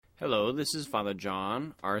Hello, this is Father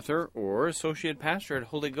John Arthur, or Associate Pastor at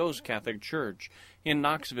Holy Ghost Catholic Church in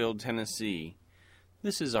Knoxville, Tennessee.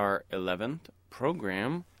 This is our 11th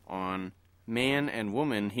program on Man and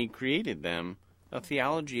Woman, He Created Them, a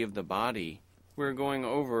Theology of the Body. We're going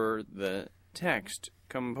over the text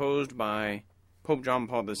composed by Pope John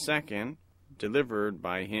Paul II, delivered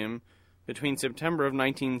by him between September of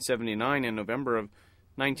 1979 and November of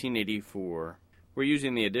 1984. We're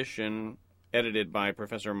using the edition edited by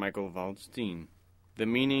Professor Michael Waldstein. The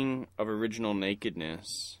meaning of original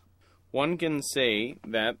nakedness. One can say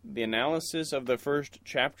that the analysis of the first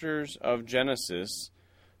chapters of Genesis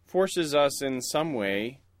forces us in some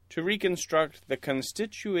way to reconstruct the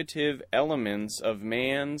constitutive elements of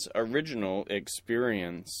man's original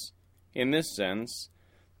experience. In this sense,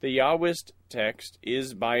 the Yahwist text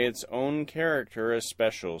is by its own character a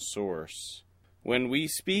special source. When we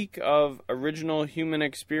speak of original human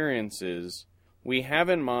experiences, we have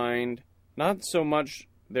in mind not so much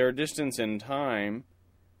their distance in time,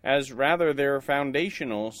 as rather their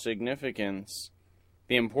foundational significance.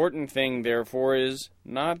 The important thing, therefore, is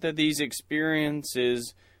not that these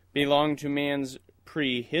experiences belong to man's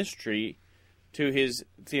prehistory, to his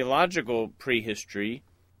theological prehistory,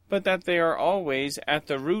 but that they are always at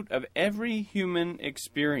the root of every human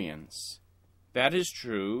experience. That is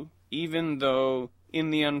true, even though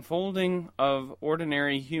in the unfolding of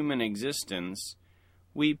ordinary human existence,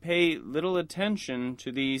 we pay little attention to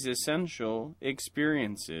these essential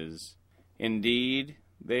experiences. Indeed,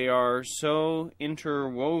 they are so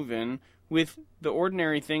interwoven with the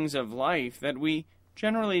ordinary things of life that we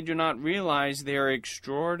generally do not realize their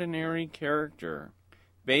extraordinary character.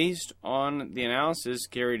 Based on the analysis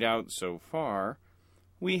carried out so far,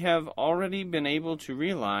 we have already been able to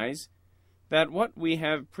realize that what we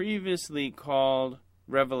have previously called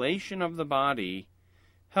revelation of the body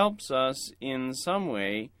helps us in some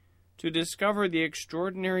way to discover the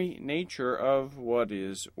extraordinary nature of what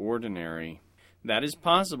is ordinary. That is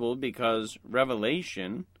possible because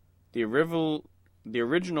revelation, the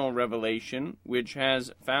original revelation which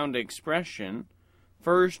has found expression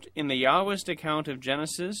first in the Yahwist account of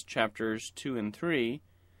Genesis, chapters 2 and 3,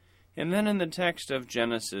 and then in the text of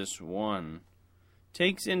Genesis 1,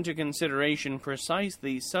 takes into consideration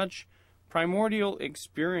precisely such primordial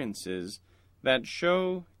experiences that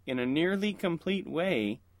show in a nearly complete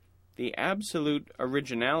way the absolute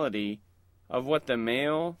originality of what the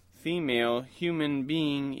male-female human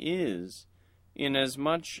being is,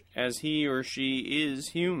 inasmuch as he or she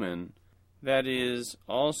is human, that is,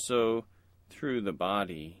 also through the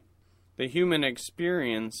body. The human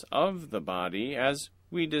experience of the body, as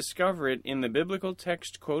we discover it in the biblical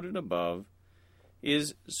text quoted above,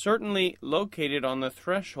 is certainly located on the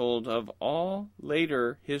threshold of all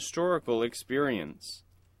later historical experience.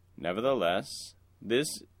 Nevertheless,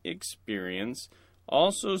 this experience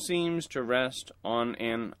also seems to rest on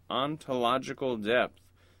an ontological depth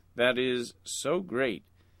that is so great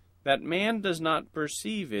that man does not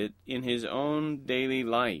perceive it in his own daily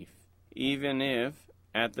life, even if,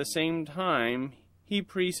 at the same time, he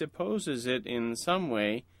presupposes it in some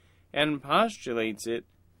way and postulates it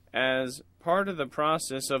as part of the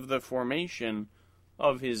process of the formation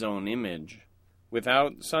of his own image.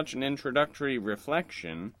 Without such an introductory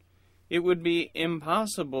reflection, it would be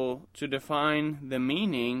impossible to define the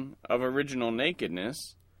meaning of original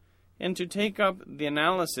nakedness and to take up the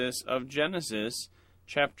analysis of Genesis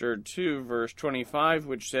chapter 2, verse 25,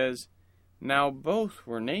 which says, "Now both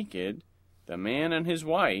were naked, the man and his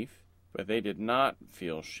wife, but they did not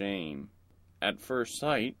feel shame." At first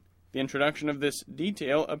sight, the introduction of this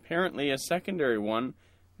detail, apparently a secondary one,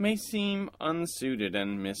 may seem unsuited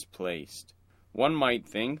and misplaced. One might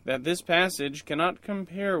think that this passage cannot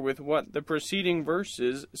compare with what the preceding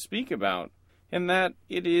verses speak about, and that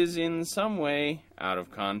it is in some way out of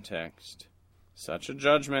context. Such a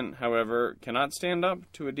judgment, however, cannot stand up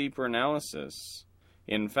to a deeper analysis.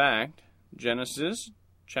 In fact, Genesis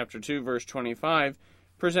chapter 2, verse 25,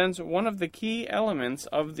 presents one of the key elements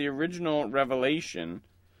of the original revelation,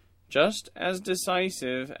 just as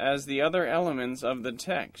decisive as the other elements of the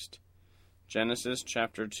text. Genesis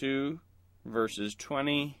chapter 2, verses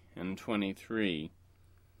 20 and 23,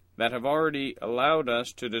 that have already allowed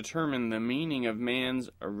us to determine the meaning of man's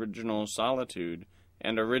original solitude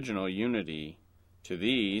and original unity. To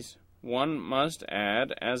these, one must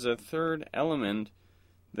add as a third element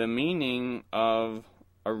the meaning of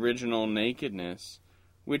original nakedness,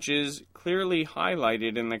 which is clearly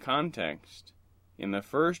highlighted in the context. In the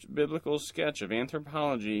first biblical sketch of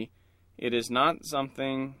anthropology, it is not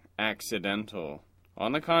something accidental.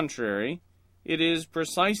 On the contrary, it is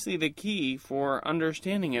precisely the key for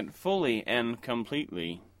understanding it fully and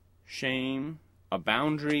completely. shame, a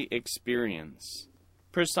boundary experience.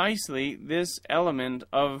 Precisely this element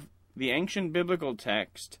of the ancient biblical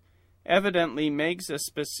text evidently makes a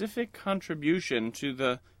specific contribution to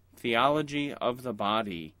the theology of the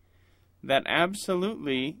body that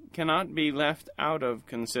absolutely cannot be left out of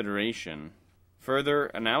consideration. Further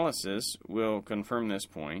analysis will confirm this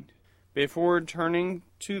point. Before turning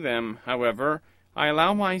to them, however, I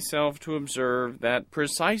allow myself to observe that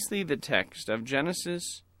precisely the text of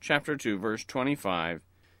Genesis chapter 2, verse 25,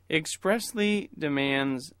 expressly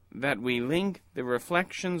demands that we link the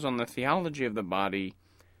reflections on the theology of the body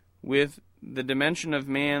with the dimension of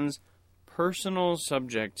man's personal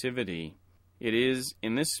subjectivity. It is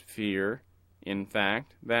in this sphere, in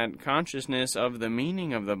fact, that consciousness of the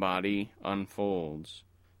meaning of the body unfolds.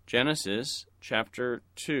 Genesis chapter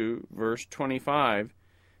 2, verse 25,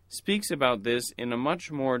 speaks about this in a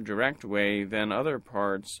much more direct way than other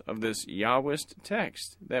parts of this Yahwist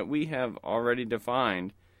text that we have already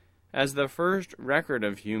defined as the first record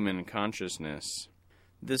of human consciousness.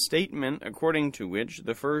 The statement according to which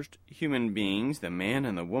the first human beings, the man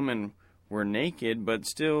and the woman, were naked but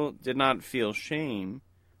still did not feel shame,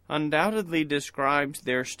 undoubtedly describes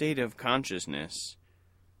their state of consciousness,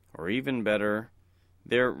 or even better,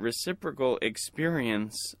 their reciprocal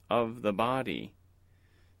experience of the body.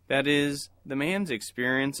 That is, the man's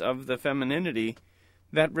experience of the femininity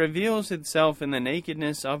that reveals itself in the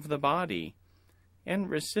nakedness of the body, and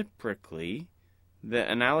reciprocally, the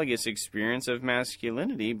analogous experience of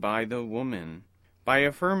masculinity by the woman. By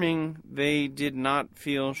affirming they did not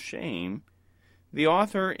feel shame, the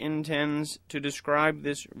author intends to describe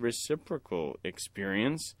this reciprocal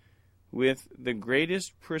experience with the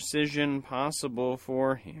greatest precision possible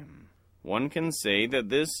for him. One can say that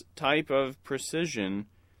this type of precision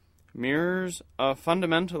mirrors a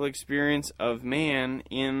fundamental experience of man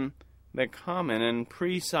in the common and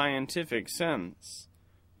pre-scientific sense,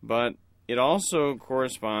 but it also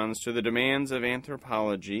corresponds to the demands of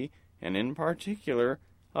anthropology, and in particular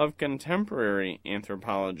of contemporary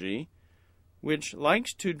anthropology, which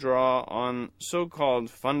likes to draw on so-called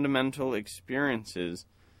fundamental experiences,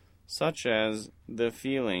 such as the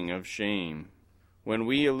feeling of shame. When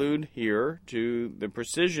we allude here to the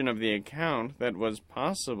precision of the account that was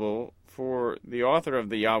possible for the author of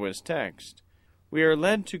the Yahwist text, we are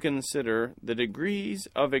led to consider the degrees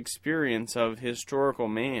of experience of historical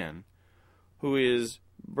man, who is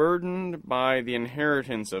burdened by the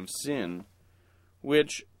inheritance of sin,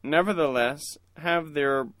 which nevertheless have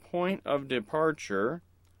their point of departure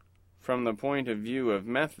from the point of view of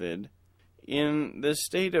method in the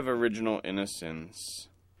state of original innocence.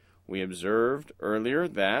 We observed earlier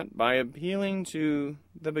that by appealing to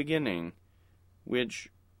the beginning, which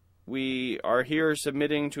we are here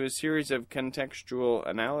submitting to a series of contextual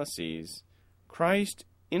analyses, Christ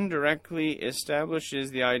indirectly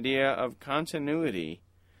establishes the idea of continuity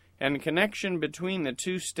and connection between the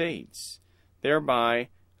two states, thereby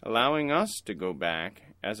allowing us to go back,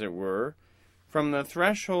 as it were, from the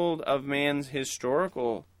threshold of man's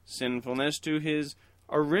historical sinfulness to his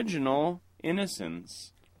original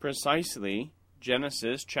innocence. Precisely,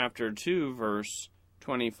 Genesis chapter 2, verse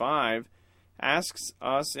 25, asks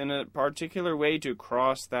us in a particular way to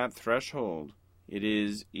cross that threshold. It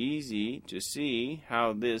is easy to see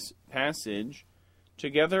how this passage,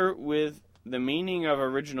 together with the meaning of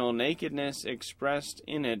original nakedness expressed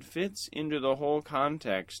in it, fits into the whole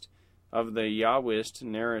context of the Yahwist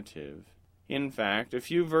narrative. In fact, a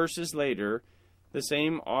few verses later, the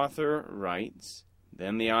same author writes,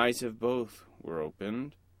 "Then the eyes of both were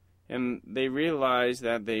opened, and they realized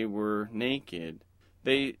that they were naked.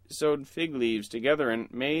 They sewed fig leaves together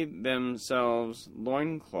and made themselves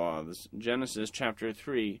loincloths." Genesis chapter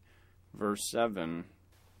 3, verse 7.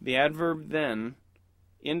 The adverb "then"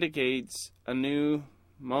 indicates a new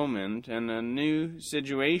moment and a new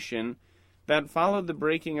situation that followed the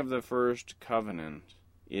breaking of the first covenant.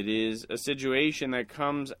 It is a situation that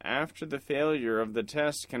comes after the failure of the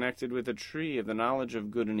test connected with the tree of the knowledge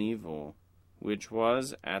of good and evil, which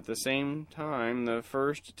was at the same time the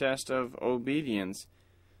first test of obedience,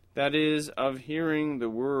 that is, of hearing the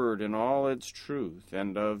word in all its truth,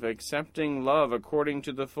 and of accepting love according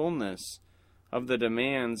to the fullness of the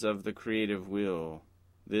demands of the creative will.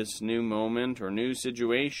 This new moment or new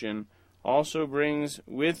situation also brings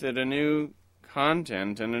with it a new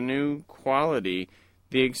content and a new quality,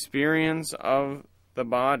 the experience of the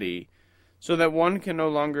body, so that one can no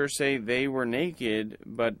longer say they were naked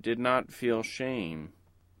but did not feel shame.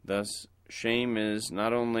 Thus, shame is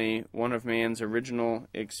not only one of man's original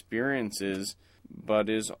experiences, but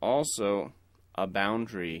is also a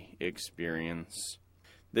boundary experience.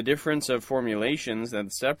 The difference of formulations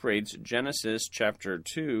that separates Genesis chapter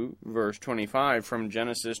 2, verse 25 from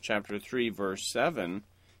Genesis chapter 3, verse 7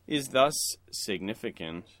 is thus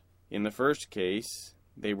significant. In the first case,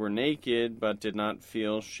 they were naked but did not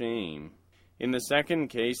feel shame. In the second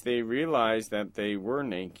case, they realized that they were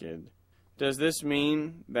naked. Does this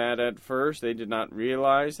mean that at first they did not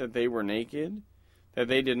realize that they were naked? That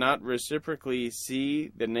they did not reciprocally see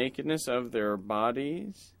the nakedness of their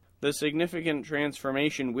bodies? The significant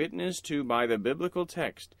transformation witnessed to by the biblical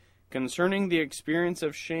text concerning the experience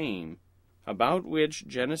of shame, about which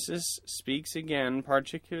Genesis speaks again,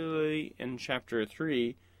 particularly in chapter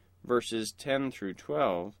 3, verses 10 through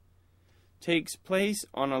 12, takes place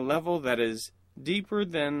on a level that is deeper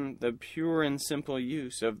than the pure and simple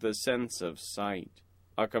use of the sense of sight.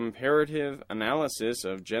 A comparative analysis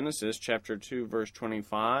of Genesis chapter 2, verse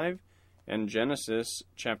 25 and Genesis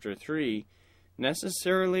chapter 3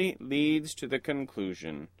 necessarily leads to the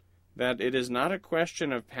conclusion that it is not a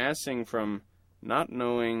question of passing from not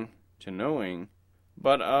knowing to knowing,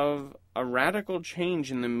 but of a radical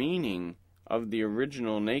change in the meaning of the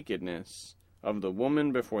original nakedness, of the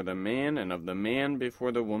woman before the man and of the man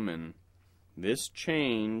before the woman. This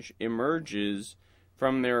change emerges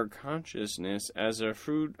from their consciousness as a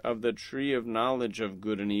fruit of the tree of knowledge of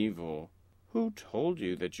good and evil. Who told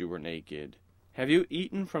you that you were naked? Have you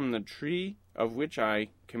eaten from the tree of which I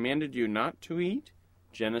commanded you not to eat?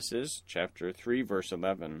 Genesis chapter 3, verse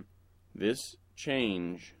 11. This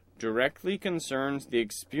change directly concerns the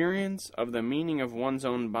experience of the meaning of one's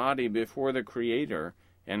own body before the Creator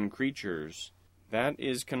and creatures. That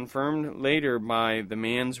is confirmed later by the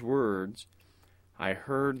man's words, I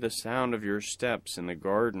heard the sound of your steps in the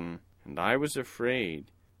garden, and I was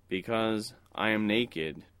afraid, because I am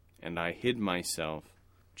naked, and I hid myself.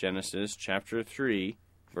 Genesis chapter 3,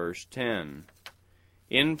 verse 10.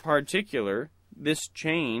 In particular, this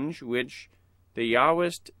change, which the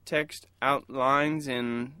Yahwist text outlines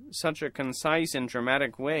in such a concise and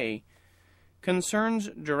dramatic way, concerns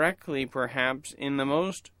directly, perhaps in the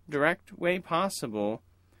most direct way possible,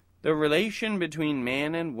 the relation between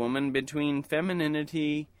man and woman, between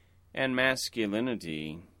femininity and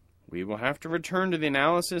masculinity. We will have to return to the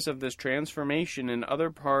analysis of this transformation in other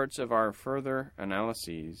parts of our further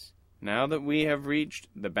analyses. Now that we have reached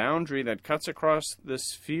the boundary that cuts across the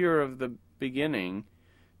sphere of the beginning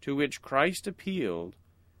to which Christ appealed,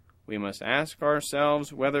 we must ask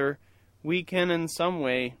ourselves whether we can in some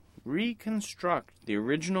way reconstruct the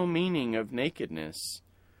original meaning of nakedness,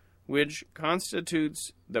 which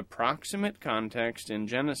constitutes the proximate context in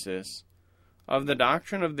Genesis of the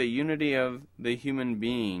doctrine of the unity of the human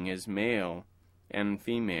being as male and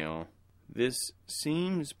female. This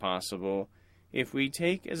seems possible if we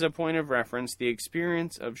take as a point of reference the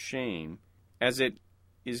experience of shame, as it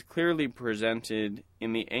is clearly presented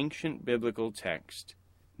in the ancient biblical text,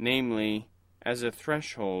 namely, as a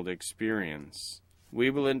threshold experience. We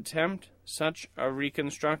will attempt such a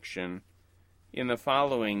reconstruction in the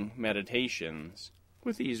following meditations.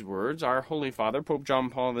 With these words, our Holy Father, Pope John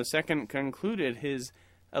Paul II, concluded his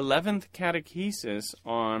 11th catechesis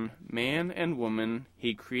on man and woman,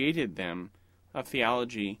 he created them, a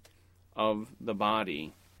theology of the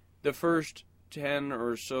body. The first 10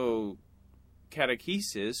 or so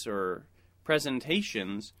catechesis or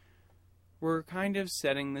presentations were kind of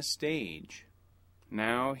setting the stage.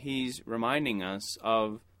 Now he's reminding us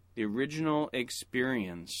of the original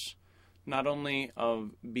experience, not only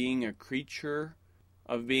of being a creature,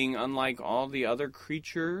 of being unlike all the other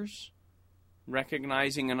creatures,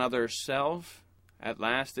 recognizing another self. At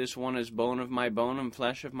last this one is bone of my bone and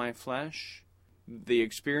flesh of my flesh. The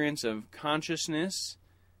experience of consciousness,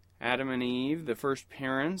 Adam and Eve, the first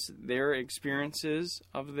parents, their experiences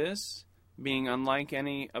of this, being unlike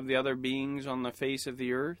any of the other beings on the face of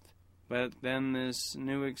the earth. But then this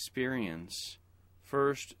new experience,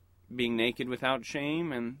 first being naked without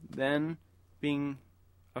shame, and then being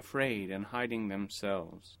afraid and hiding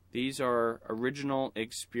themselves. These are original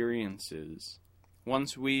experiences.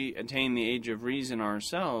 Once we attain the age of reason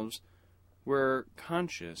ourselves, we're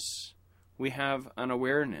conscious. We have an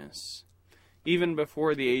awareness. Even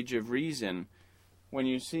before the age of reason, when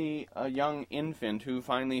you see a young infant who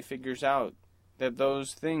finally figures out that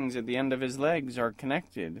those things at the end of his legs are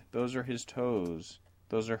connected, those are his toes,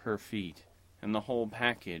 those are her feet, and the whole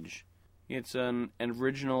package. It's an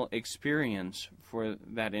original experience for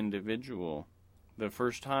that individual. The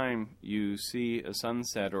first time you see a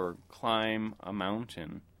sunset or climb a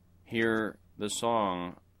mountain, hear the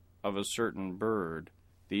song of a certain bird.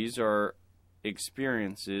 These are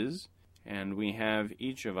experiences, and we have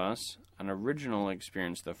each of us an original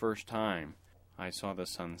experience the first time. I saw the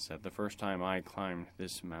sunset the first time I climbed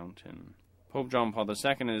this mountain. Pope John Paul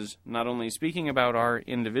II is not only speaking about our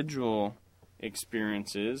individual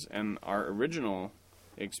experiences and our original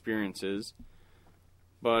experiences,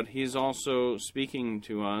 but he's also speaking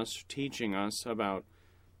to us, teaching us about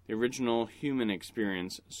the original human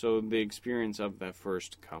experience, so the experience of the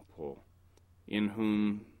first couple, in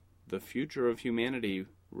whom the future of humanity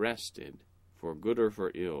rested, for good or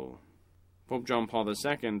for ill. Pope John Paul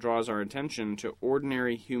II draws our attention to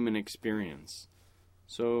ordinary human experience.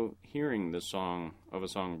 So, hearing the song of a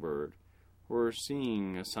songbird, or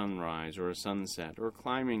seeing a sunrise or a sunset, or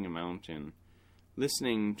climbing a mountain,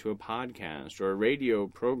 listening to a podcast or a radio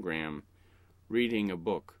program, reading a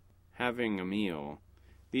book, having a meal,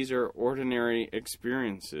 these are ordinary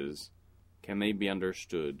experiences. Can they be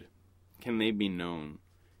understood? Can they be known?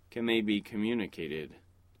 Can they be communicated?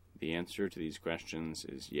 The answer to these questions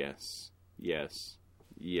is yes, yes,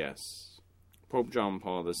 yes. Pope John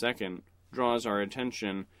Paul II draws our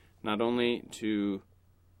attention not only to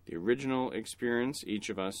the original experience each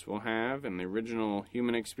of us will have and the original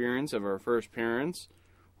human experience of our first parents,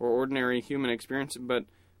 or ordinary human experience, but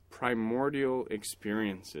primordial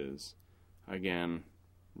experiences. Again,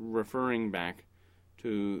 referring back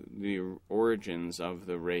to the origins of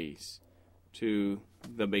the race, to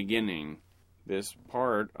the beginning. This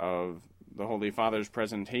part of the Holy Father's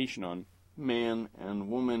presentation on man and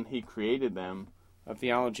woman, he created them, a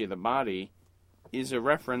theology of the body, is a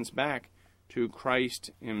reference back to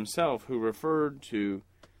Christ himself, who referred to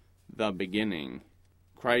the beginning.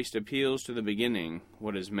 Christ appeals to the beginning,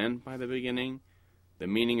 what is meant by the beginning, the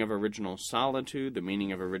meaning of original solitude, the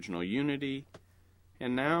meaning of original unity.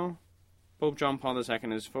 And now, Pope John Paul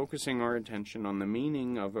II is focusing our attention on the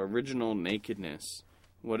meaning of original nakedness.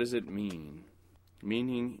 What does it mean?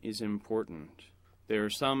 Meaning is important. There are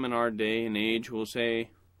some in our day and age who will say,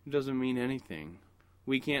 it doesn't mean anything.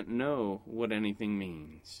 We can't know what anything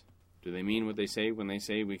means. Do they mean what they say when they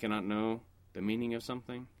say we cannot know the meaning of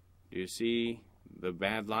something? Do you see the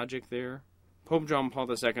bad logic there? Pope John Paul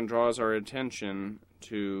II draws our attention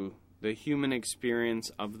to the human experience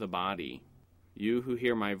of the body. You who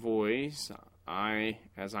hear my voice,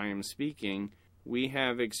 as I am speaking, we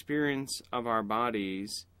have experience of our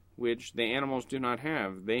bodies which the animals do not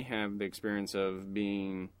have. They have the experience of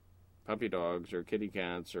being puppy dogs or kitty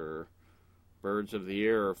cats or birds of the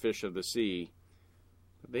air or fish of the sea.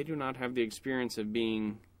 But they do not have the experience of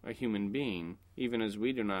being a human being, even as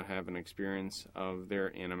we do not have an experience of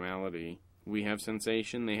their animality. We have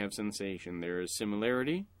sensation, they have sensation. There is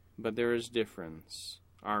similarity, but there is difference.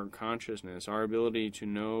 Our consciousness, our ability to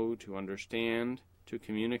know, to understand, to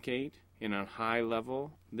communicate in a high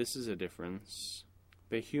level, this is a difference.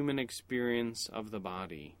 The human experience of the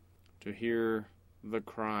body, to hear the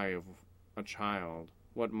cry of a child,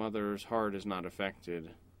 what mother's heart is not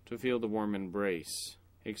affected, to feel the warm embrace,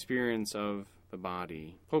 experience of the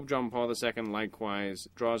body. Pope John Paul II likewise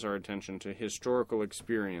draws our attention to historical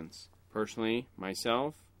experience. Personally,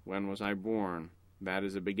 myself, when was I born? That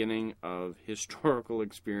is a beginning of historical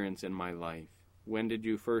experience in my life. When did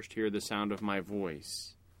you first hear the sound of my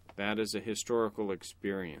voice? That is a historical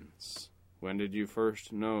experience. When did you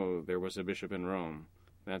first know there was a bishop in Rome?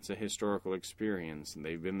 That's a historical experience.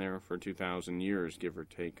 They've been there for 2,000 years, give or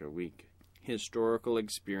take a week. Historical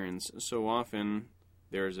experience. So often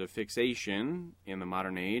there's a fixation in the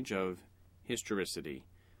modern age of historicity.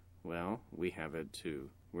 Well, we have it too.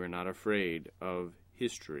 We're not afraid of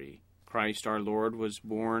history. Christ our Lord was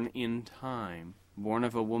born in time, born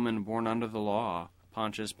of a woman born under the law.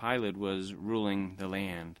 Pontius Pilate was ruling the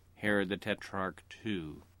land. Herod the Tetrarch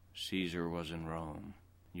too. Caesar was in Rome.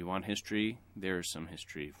 You want history? There's some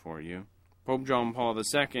history for you. Pope John Paul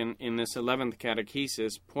II, in this 11th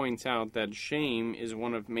catechesis, points out that shame is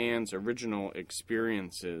one of man's original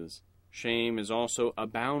experiences. Shame is also a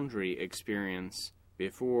boundary experience.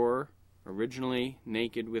 Before, originally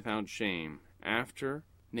naked without shame. After,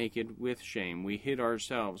 naked with shame. We hid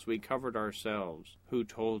ourselves. We covered ourselves. Who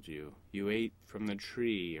told you? You ate from the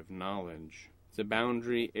tree of knowledge. It's a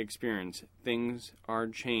boundary experience. Things are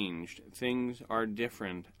changed. Things are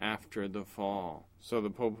different after the fall. So the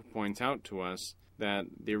Pope points out to us that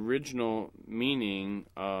the original meaning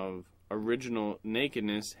of original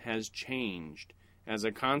nakedness has changed as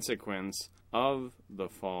a consequence of the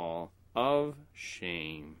fall, of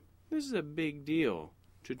shame. This is a big deal,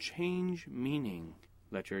 to change meaning.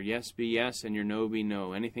 Let your yes be yes and your no be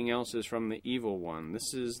no. Anything else is from the evil one.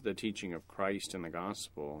 This is the teaching of Christ in the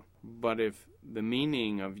gospel. But if the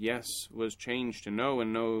meaning of yes was changed to no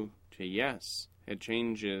and no to yes, it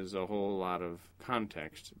changes a whole lot of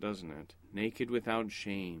context, doesn't it? Naked without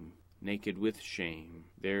shame. Naked with shame.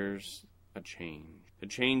 There's a change. A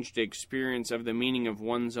changed experience of the meaning of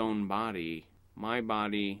one's own body, my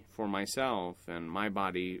body for myself and my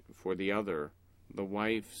body for the other, the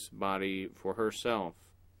wife's body for herself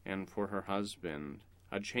and for her husband.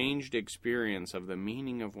 A changed experience of the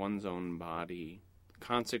meaning of one's own body.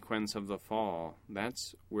 Consequence of the fall,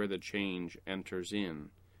 that's where the change enters in.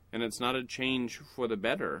 And it's not a change for the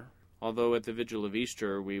better, although at the vigil of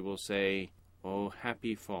Easter we will say, "O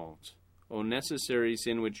happy fault, O necessary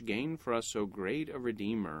sin which gained for us so great a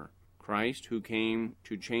Redeemer, Christ who came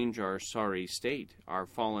to change our sorry state, our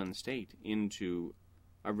fallen state, into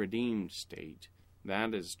a redeemed state."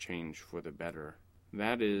 That is change for the better.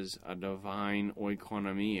 That is a divine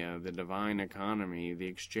oikonomia, the divine economy, the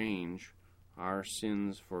exchange, our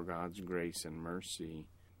sins for God's grace and mercy.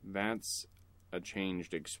 That's a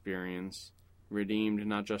changed experience, redeemed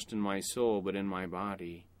not just in my soul, but in my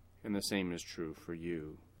body, and the same is true for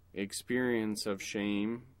you. Experience of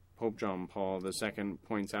shame, Pope John Paul II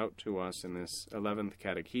points out to us in this 11th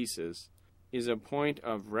Catechesis, is a point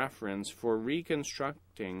of reference for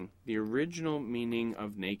reconstructing the original meaning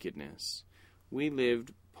of nakedness. We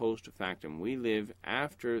lived post factum. We live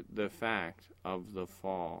after the fact of the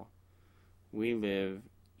fall. We live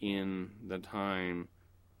in the time,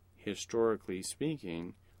 historically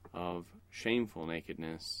speaking, of shameful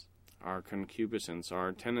nakedness, our concupiscence,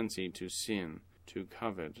 our tendency to sin, to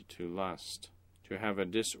covet, to lust, to have a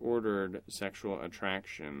disordered sexual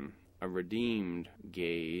attraction, a redeemed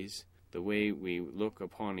gaze. The way we look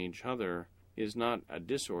upon each other is not a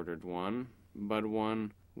disordered one, but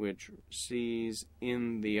one which sees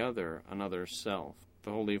in the other another self.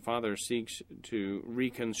 The Holy Father seeks to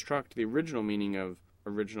reconstruct the original meaning of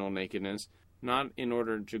original nakedness, not in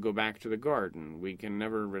order to go back to the garden, we can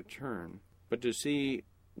never return, but to see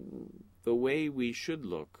the way we should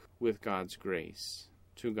look with God's grace,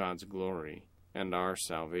 to God's glory, and our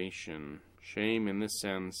salvation. Shame, in this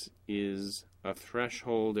sense, is a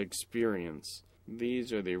threshold experience.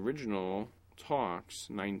 These are the original talks,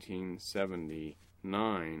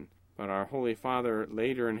 1979, but our Holy Father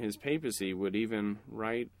later in his papacy would even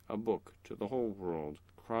write a book to the whole world,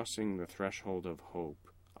 Crossing the Threshold of Hope,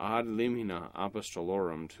 Ad Limina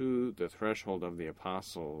Apostolorum, to the threshold of the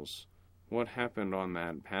apostles. What happened on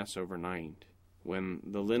that Passover night, when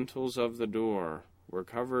the lintels of the door were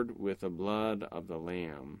covered with the blood of the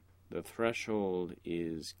Lamb? The threshold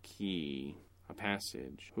is key, a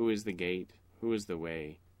passage. Who is the gate? Who is the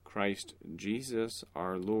way? Christ Jesus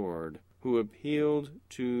our Lord, who appealed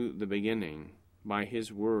to the beginning by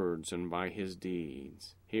his words and by his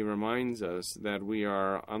deeds. He reminds us that we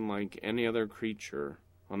are unlike any other creature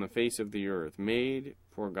on the face of the earth, made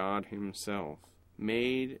for God himself,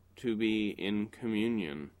 made to be in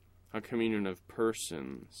communion, a communion of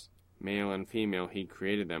persons. Male and female, he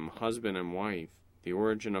created them, husband and wife, the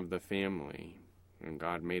origin of the family. And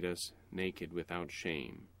God made us naked without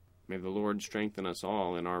shame. May the Lord strengthen us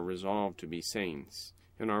all in our resolve to be saints,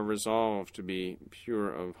 in our resolve to be pure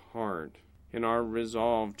of heart, in our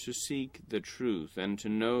resolve to seek the truth and to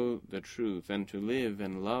know the truth and to live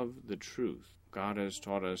and love the truth. God has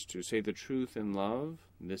taught us to say the truth in love.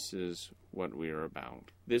 This is what we are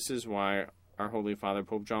about. This is why our Holy Father,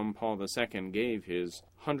 Pope John Paul II, gave his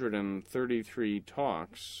 133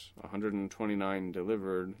 talks, 129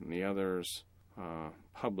 delivered, and the others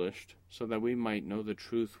published, so that we might know the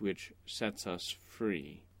truth which sets us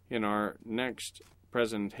free. In our next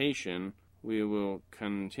presentation, we will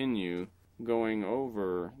continue going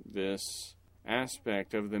over this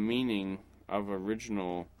aspect of the meaning of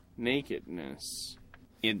original nakedness.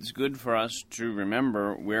 It's good for us to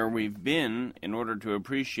remember where we've been in order to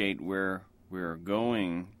appreciate where we're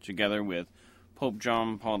going, together with Pope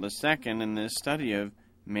John Paul II in this study of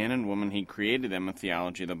man and woman. He created them, a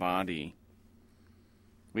theology of the body.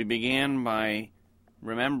 We began by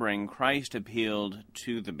remembering Christ appealed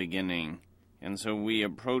to the beginning, and so we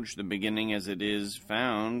approach the beginning as it is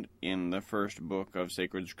found in the first book of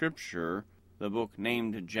sacred Scripture, the book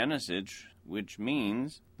named Genesis, which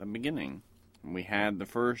means the beginning. We had the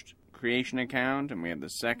first creation account, and we had the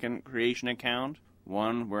second creation account,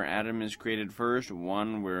 one where Adam is created first,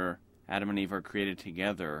 one where Adam and Eve are created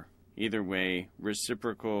together. Either way,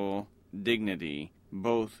 reciprocal dignity,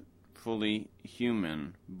 both fully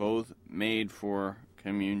human, both made for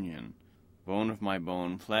communion. Bone of my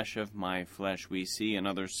bone, flesh of my flesh, we see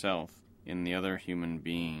another self in the other human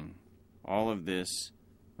being. All of this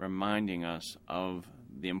reminding us of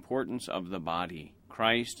the importance of the body.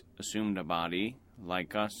 Christ assumed a body,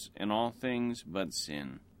 like us in all things but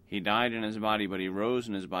sin. He died in his body, but he rose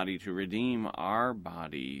in his body to redeem our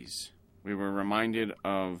bodies. We were reminded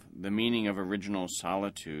of the meaning of original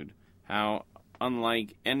solitude, how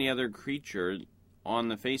unlike any other creature on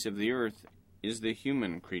the face of the earth is the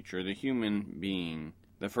human creature, the human being.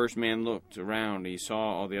 The first man looked around, he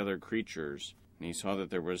saw all the other creatures, and he saw that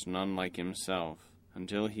there was none like himself,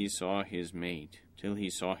 until he saw his mate, till he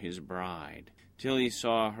saw his bride, till he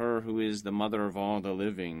saw her who is the mother of all the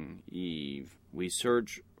living, Eve. We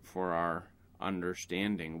search for our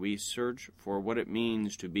understanding. We search for what it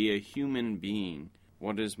means to be a human being.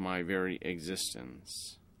 What is my very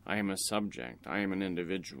existence? I am a subject, I am an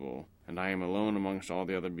individual, and I am alone amongst all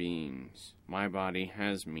the other beings. My body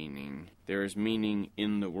has meaning. There is meaning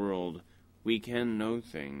in the world. We can know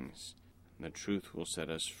things. The truth will set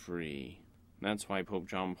us free. That's why Pope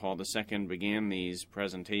John Paul II began these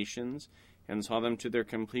presentations and saw them to their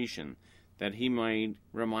completion, that he might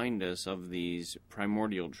remind us of these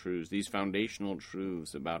primordial truths, these foundational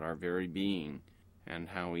truths about our very being, and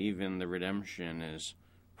how even the redemption is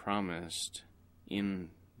promised in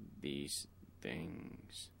these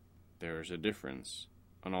things. There is a difference,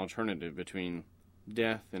 an alternative between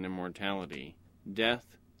death and immortality. Death,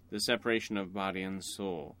 the separation of body and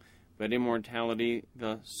soul. But immortality,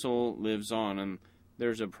 the soul lives on, and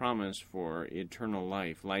there's a promise for eternal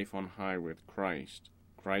life, life on high with Christ.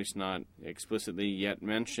 Christ not explicitly yet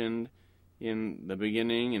mentioned in the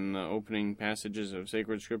beginning, in the opening passages of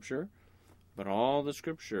sacred Scripture, but all the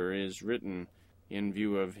Scripture is written in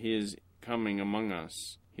view of his coming among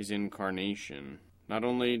us, his incarnation. Not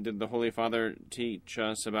only did the Holy Father teach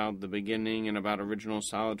us about the beginning and about original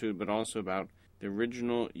solitude, but also about the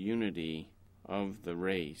original unity of the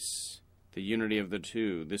race, the unity of the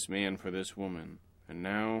two, this man for this woman. And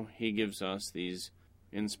now he gives us these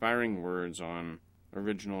inspiring words on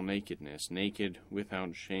original nakedness, naked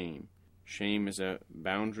without shame. Shame is a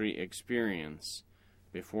boundary experience.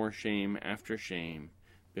 Before shame, after shame.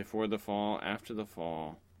 Before the fall, after the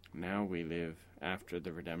fall. Now we live after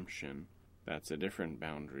the redemption. That's a different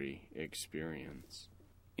boundary experience.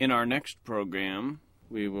 In our next program,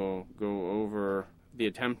 we will go over the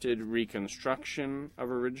attempted reconstruction of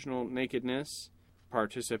original nakedness,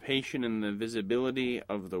 participation in the visibility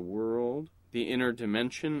of the world, the inner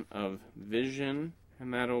dimension of vision,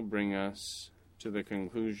 and that'll bring us to the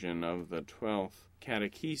conclusion of the 12th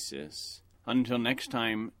catechesis. Until next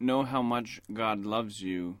time, know how much God loves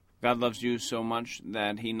you. God loves you so much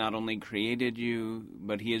that he not only created you,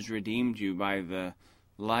 but he has redeemed you by the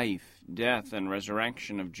life, death, and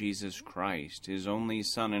resurrection of Jesus Christ, his only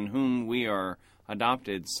Son, in whom we are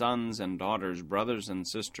adopted sons and daughters, brothers and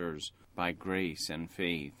sisters, by grace and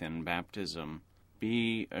faith and baptism.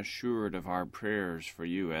 Be assured of our prayers for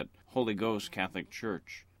you at Holy Ghost Catholic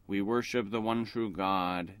Church. We worship the one true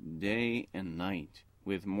God day and night,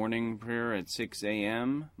 with morning prayer at 6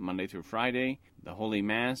 a.m., Monday through Friday, the Holy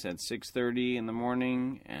Mass at 6:30 in the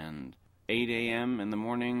morning and 8 a.m. in the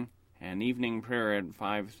morning, and evening prayer at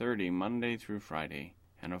 5:30, Monday through Friday,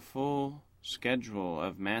 and a full schedule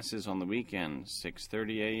of Masses on the weekend,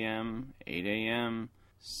 6:30 a.m., 8 a.m.,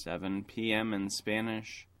 7 p.m. in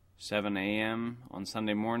Spanish, 7 a.m. on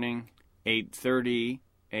Sunday morning, 8:30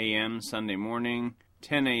 a.m. Sunday morning,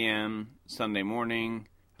 10 a.m. Sunday morning,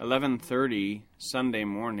 11:30 Sunday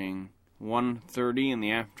morning, 1:30 in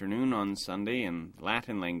the afternoon on Sunday in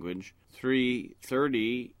Latin language,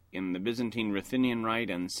 3:30 in the Byzantine Ruthenian Rite,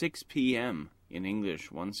 and 6 p.m. in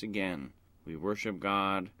English once again. We worship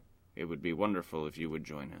God. It would be wonderful if you would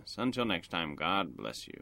join us. Until next time, God bless you.